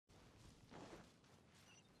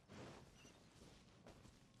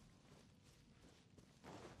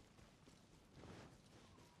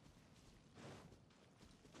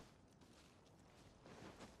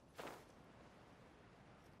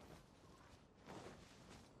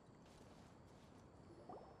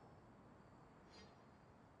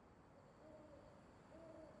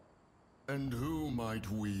And who might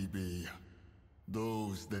we be?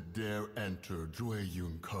 Those that dare enter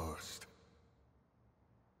Jueyun Karst.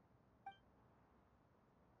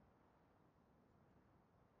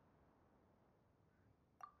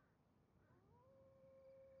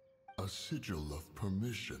 A sigil of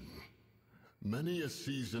permission. Many a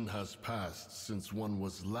season has passed since one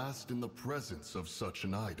was last in the presence of such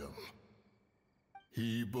an item.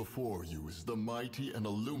 He before you is the mighty and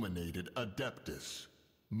illuminated Adeptus,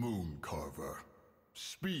 Moon Carver.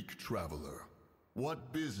 Speak, traveler.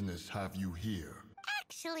 What business have you here?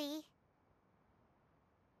 Actually...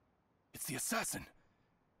 It's the assassin!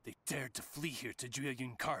 They dared to flee here to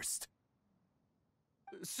jueyun Karst.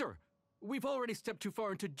 Sir, we've already stepped too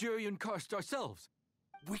far into jueyun Karst ourselves.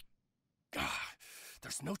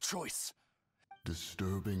 There's no choice.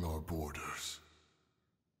 Disturbing our borders.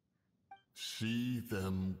 See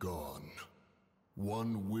them gone.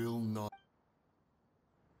 One will not...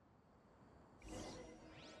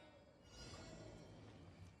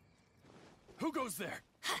 Who goes there?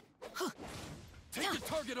 Take the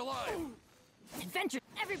target alive! Adventure!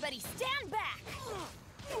 Everybody stand back!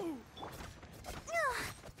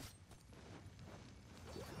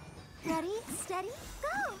 Ready, steady,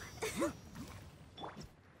 go!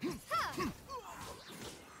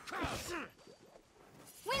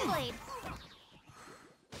 Windblade!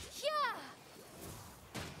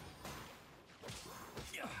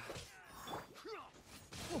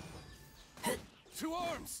 Two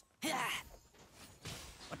arms!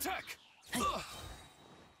 Attack!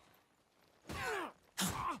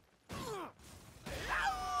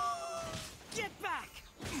 Get back!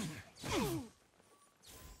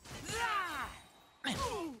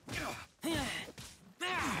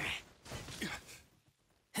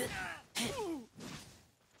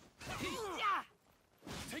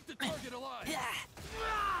 Take the target alive!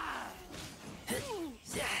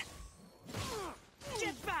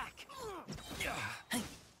 Get back!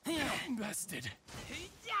 Bested.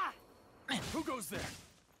 Who goes there?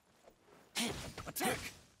 Attack!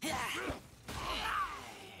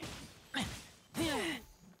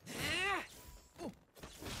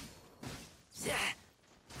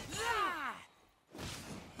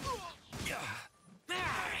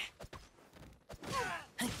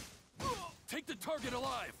 Take the target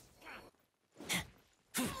alive!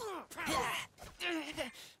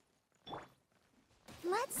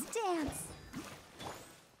 Let's dance!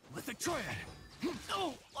 With the triad!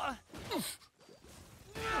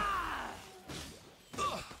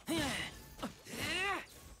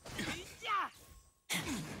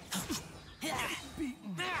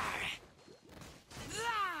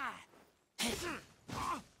 Beaten.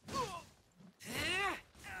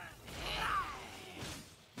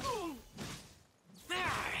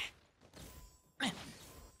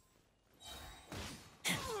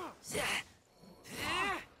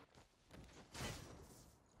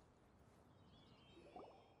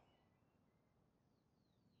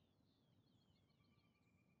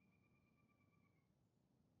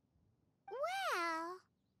 Well...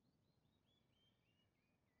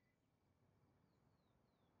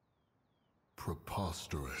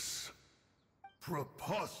 Preposterous.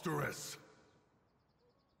 Preposterous!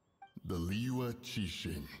 The Liwa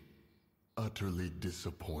Qixing. Utterly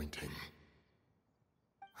disappointing.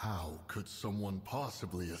 How could someone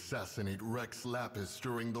possibly assassinate Rex Lapis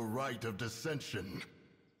during the Rite of Descension?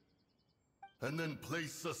 And then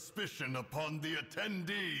place suspicion upon the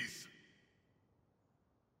attendees?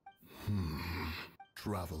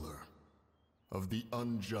 Traveler, of the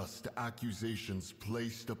unjust accusations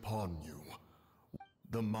placed upon you,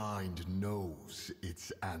 the mind knows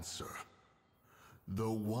its answer.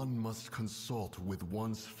 Though one must consult with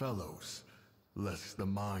one's fellows, lest the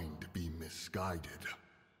mind be misguided.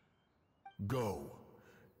 Go,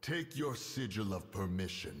 take your sigil of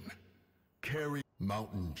permission. Carry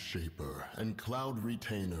Mountain Shaper and Cloud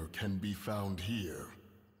Retainer can be found here.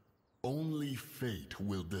 Only fate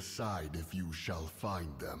will decide if you shall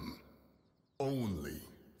find them. Only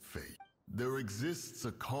fate. There exists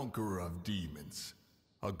a conqueror of demons,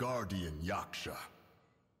 a guardian Yaksha.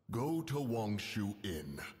 Go to Wangshu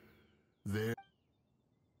Inn. There...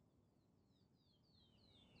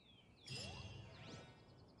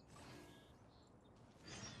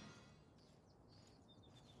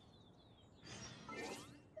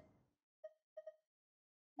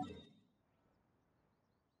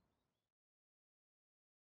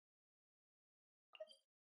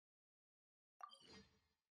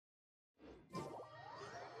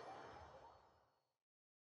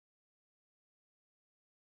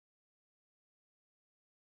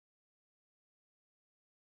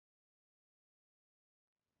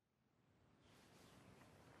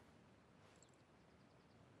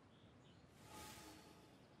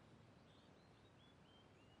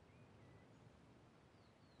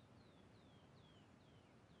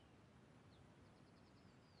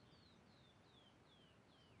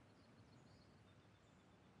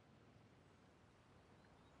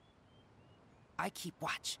 I keep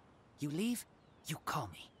watch. You leave, you call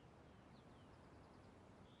me.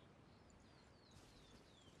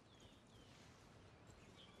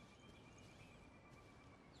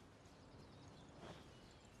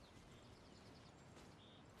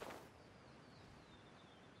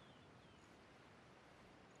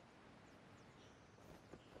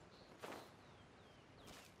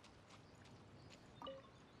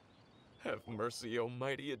 Have mercy, O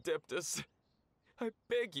mighty Adeptus. I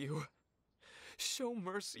beg you, show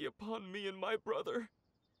mercy upon me and my brother.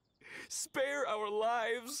 Spare our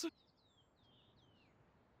lives!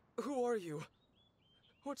 Who are you?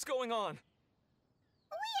 What's going on?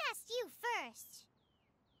 We asked you first.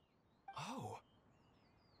 Oh.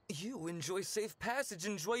 You enjoy safe passage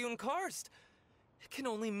in Jueyun Karst. It can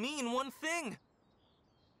only mean one thing.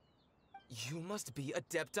 You must be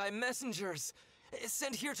adepti messengers,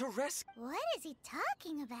 sent here to rescue. What is he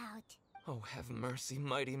talking about? Oh, have mercy,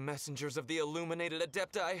 mighty messengers of the illuminated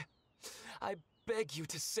adepti. I beg you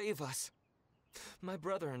to save us. My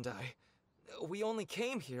brother and I, we only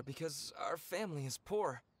came here because our family is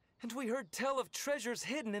poor, and we heard tell of treasures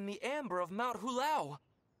hidden in the amber of Mount Hulao.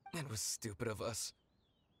 It was stupid of us.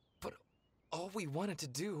 But all we wanted to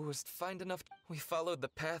do was find enough. We followed the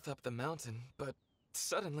path up the mountain, but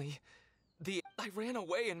suddenly, I ran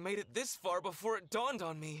away and made it this far before it dawned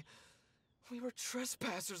on me. We were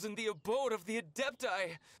trespassers in the abode of the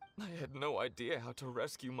adepti. I had no idea how to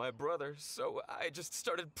rescue my brother, so I just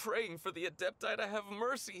started praying for the adepti to have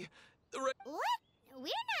mercy. What?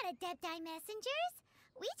 We're not adepti messengers.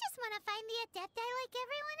 We just want to find the adepti like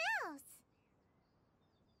everyone else.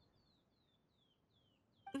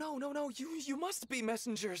 No, you must be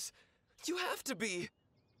messengers. You have to be.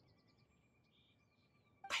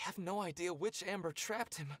 I have no idea which amber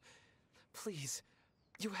trapped him. Please,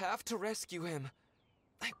 you have to rescue him.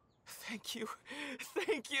 Thank you.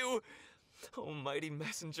 Thank you. Almighty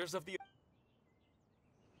messengers of the...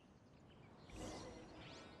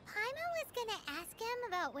 Paimon was gonna ask him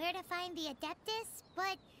about where to find the Adeptus,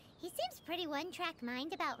 but he seems pretty one-track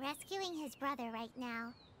mind about rescuing his brother right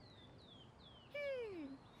now.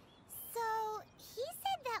 So, he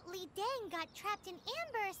said that Li Deng got trapped in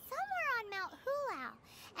amber somewhere on Mount Hulao,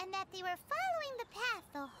 and that they were following the path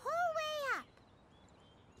the whole way up.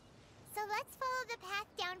 So let's follow the path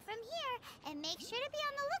down from here, and make sure to be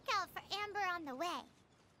on the lookout for amber on the way.